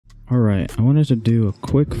Alright, I wanted to do a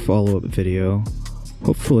quick follow-up video.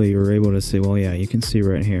 Hopefully you were able to see, well yeah, you can see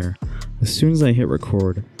right here. As soon as I hit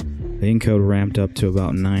record, the encode ramped up to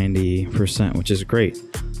about 90%, which is great.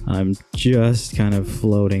 I'm just kind of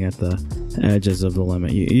floating at the edges of the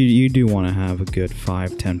limit. You do want to have a good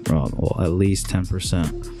 5-10, well, at least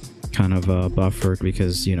 10% kind of buffered,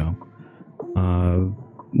 because, you know,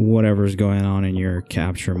 whatever's going on in your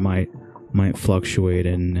capture might fluctuate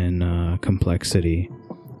in complexity.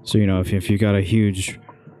 So, you know, if you got a huge,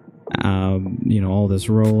 you know, all this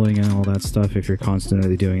rolling and all that stuff, if you're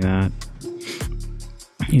constantly doing that,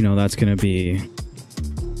 you know, that's going to be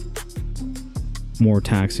more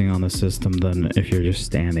taxing on the system than if you're just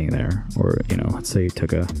standing there. Or, you know, let's say you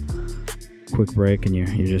took a quick break and you're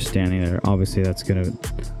just standing there. Obviously, that's going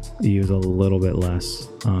to use a little bit less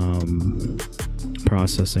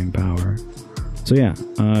processing power. So yeah,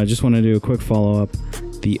 I just want to do a quick follow-up.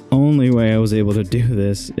 The only way I was able to do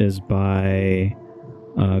this is by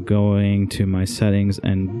going to my settings,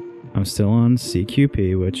 and I'm still on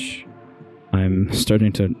CQP, which I'm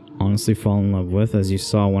starting to honestly fall in love with. As you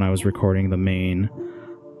saw when I was recording the main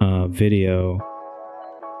video,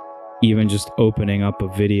 even just opening up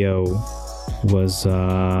a video was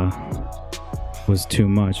too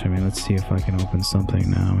much. I mean, let's see if I can open something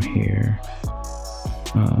now here.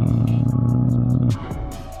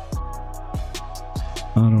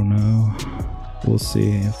 I don't know. We'll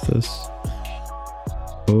see if this...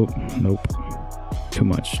 Oh, nope. Too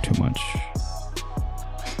much.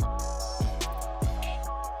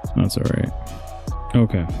 That's alright.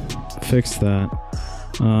 Okay. Fix that.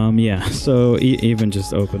 Yeah, so even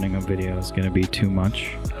just opening a video is going to be too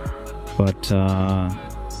much. But,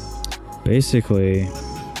 basically,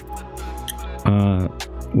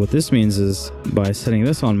 what this means is by setting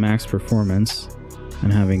this on max performance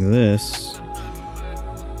and having this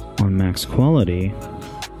on max quality,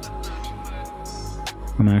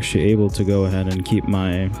 I'm actually able to go ahead and keep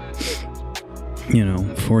my, you know,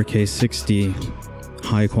 4K 60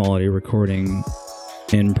 high quality recording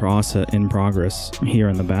in progress here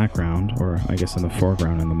in the background, or I guess in the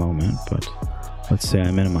foreground in the moment, but let's say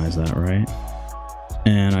I minimize that, right?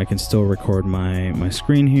 And I can still record my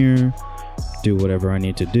screen here, do whatever I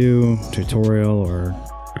need to do, tutorial or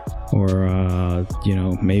you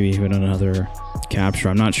know, maybe even another capture.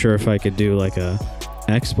 I'm not sure if I could do like a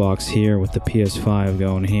Xbox here with the PS5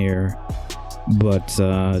 going here, but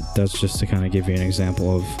that's just to kind of give you an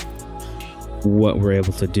example of what we're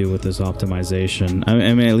able to do with this optimization.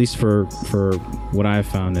 I mean, at least for what I've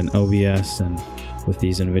found in OBS and with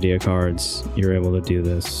these Nvidia cards, you're able to do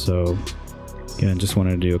this. So again, just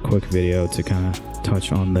wanted to do a quick video to kind of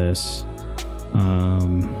touch on this.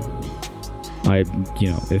 You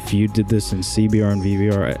know, if you did this in CBR and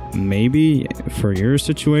VBR, maybe for your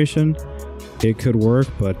situation it could work,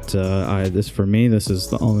 but for me, this is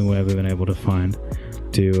the only way I've been able to find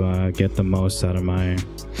to get the most out of my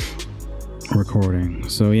recording.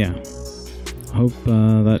 So yeah, hope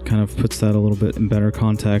that kind of puts that a little bit in better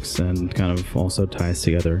context and kind of also ties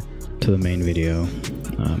together to the main video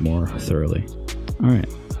more thoroughly. All right,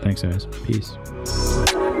 thanks guys, peace.